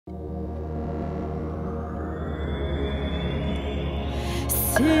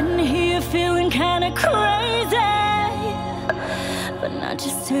Sitting here feeling kinda crazy, but not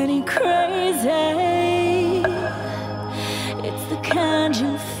just any crazy. It's the kind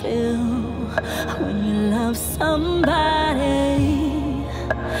you feel when you love somebody.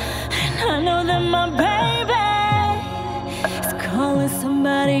 And I know that my baby is calling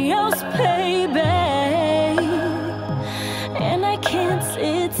somebody else baby, and I can't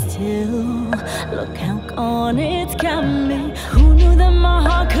sit still. Look how gone it's got me. Who knew that my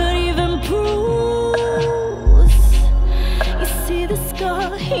heart could even bruise? You see the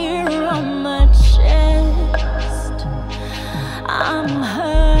scar here on my chest. I'm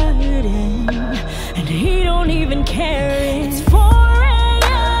hurting, and he don't even care. It's 4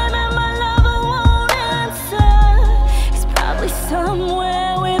 AM and my lover won't answer. He's probably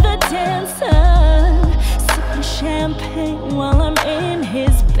somewhere with a dancer, sipping champagne while I'm in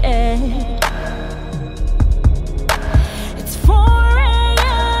his bed. It's 4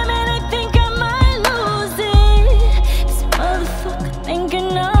 AM and I think I might lose it. This motherfucker thinking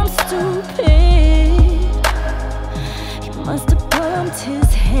I'm stupid. He must have bumped his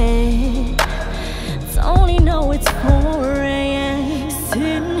head. Only know it's 4 AM.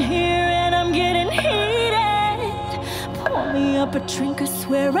 Sitting here and I'm getting heated. Pour me up a drink, I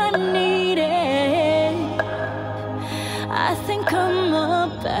swear I need it. I think I'm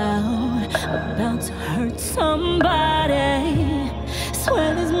about to hurt somebody.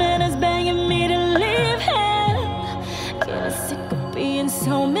 Swear this man is begging me to leave him. Getting sick of being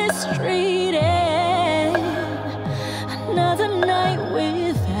so mistreated. Another night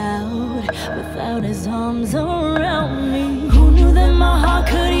without his arms around me. Who knew that my heart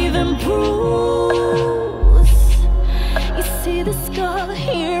could even bruise? You see the scar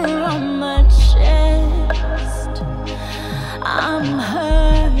here on my chest. I'm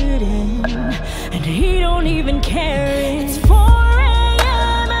hurting, and he don't even care. It's 4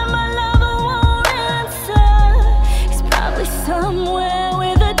 AM and my lover won't answer. He's probably somewhere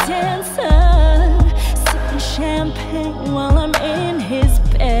with a dancer, sipping champagne while I'm in his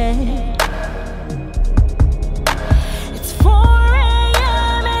bed. It's 4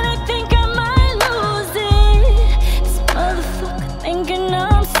 AM and I think I might lose it. This motherfucker thinking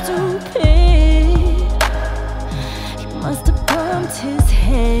I'm stupid. He must have bumped his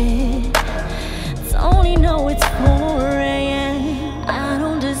head. Only know it's 4